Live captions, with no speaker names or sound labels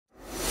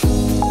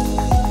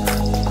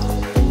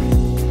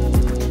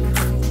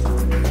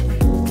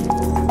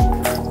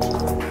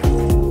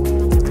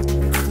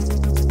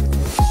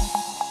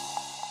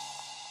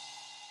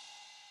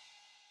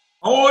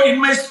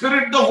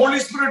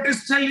Holy Spirit is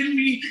telling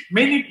me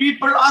many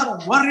people are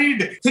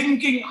worried,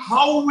 thinking,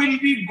 how will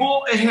we go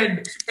ahead?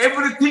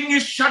 Everything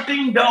is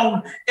shutting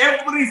down.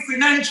 Every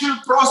financial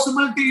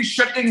possibility is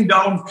shutting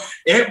down.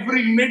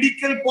 Every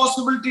medical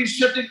possibility is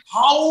shutting.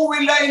 How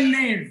will I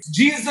live?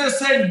 Jesus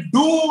said,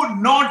 do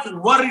not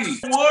worry.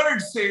 The word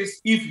says,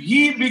 if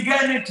he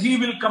began it, he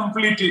will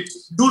complete it.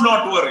 Do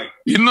not worry.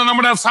 ഇന്ന്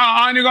നമ്മുടെ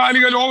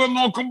ആനുകാലിക ലോകം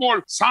നോക്കുമ്പോൾ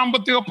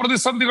സാമ്പത്തിക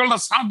പ്രതിസന്ധികളുടെ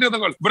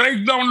സാധ്യതകൾ,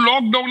 break down,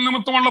 lockdown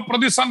നിമിത്തമുള്ള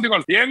പ്രതിസന്ധികൾ,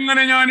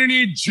 എങ്ങനെ ഞാൻ ഇനി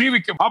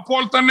ജീവിക്കും?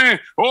 അപ്പോൾ തന്നെ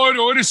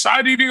ഒരു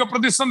ശാരീരിക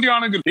പ്രതിസന്ധി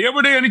ആണെങ്കിൽ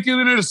എവിടെ എനിക്ക്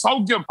ഇതിനൊരു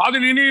സൗഖ്യം?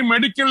 അതിന് ഇനി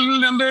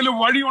മെഡിക്കലിൽ എന്തെങ്കിലും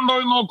വഴിയുണ്ടോ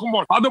എന്ന്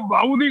നോക്കുമ്പോൾ അത്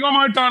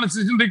ഭൗതികമായിട്ടാണ്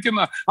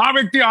ചിന്തിക്കുന്നത്. ആ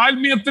വ്യക്തി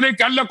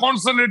ആത്മീയത്തിലേക്കല്ല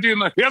കോൺസെൻട്രേറ്റ്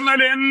ചെയ്യുന്നത്. എന്നാൽ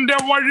എന്റെ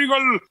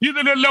വഴികൾ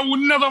ഇതിലെല്ലാം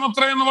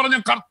ഉന്നതമത്ര എന്ന് പറഞ്ഞ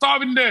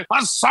കർത്താവിന്റെ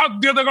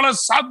അസാധ്യതകളെ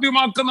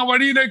സാധ്യമാക്കുന്ന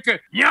വഴിയിലേക്ക്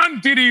ഞാൻ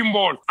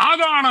തിരിയുമ്പോൾ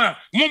അതാണ്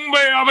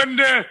മുമ്പേ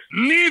അവന്റെ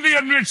നീതി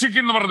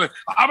അന്വേഷിക്കുന്ന പറഞ്ഞത്,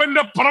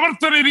 അവന്റെ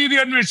പ്രവർത്തന രീതി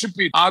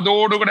അന്വേഷിപ്പി.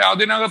 അതോടുകൂടെ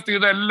അതിനകത്ത്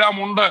ഇതെല്ലാം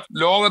ഉണ്ട്,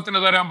 ലോകത്തിന്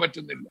തരാൻ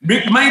പറ്റുന്നില്ല.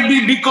 It might be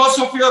because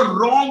of your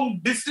wrong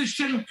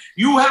decision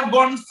you have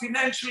gone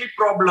financially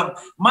problem.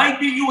 Might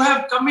be you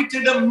have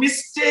committed a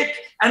mistake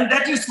and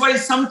that is why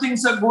some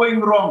things are going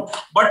wrong.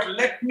 But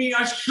let me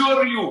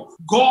assure you,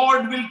 God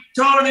will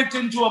turn it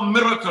into a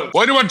miracle.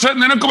 ഒരുപക്ഷെ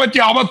നിനക്ക്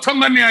പറ്റിയ അബദ്ധം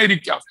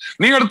തന്നെയായിരിക്കാം,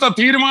 നീ എടുത്ത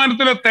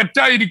തീരുമാനത്തിലെ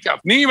തെറ്റായിരിക്കാം,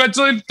 നീ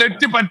വെച്ചതിൽ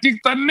തെറ്റ് പറ്റി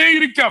തന്നെ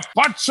ഇരിക്കാം.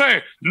 പക്ഷേ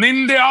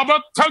നിന്റെ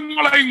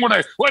അബദ്ധങ്ങളെയും കൂടെ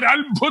ഒരു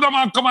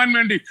അത്ഭുതമാക്കുവാൻ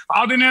വേണ്ടി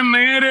അതിനെ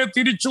നേരെ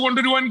തിരിച്ചു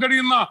കൊണ്ടുവരുവാൻ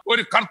കഴിയുന്ന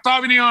ഒരു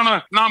കർത്താവിനെയാണ്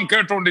നാം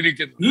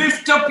കേട്ടുകൊണ്ടിരിക്കുന്നത്.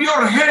 Lift up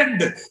your head,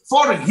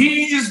 for he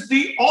is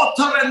the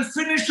author and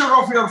finisher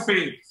of your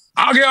faith.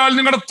 ആകയാൽ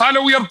നിങ്ങളുടെ തല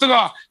ഉയർത്തുക,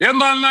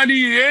 എന്നാൽ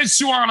ഈ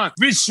യേശുവാണ്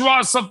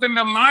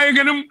വിശ്വാസത്തിന്റെ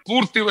നായകനും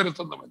പൂർത്തി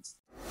വരുത്തുന്നവൻ.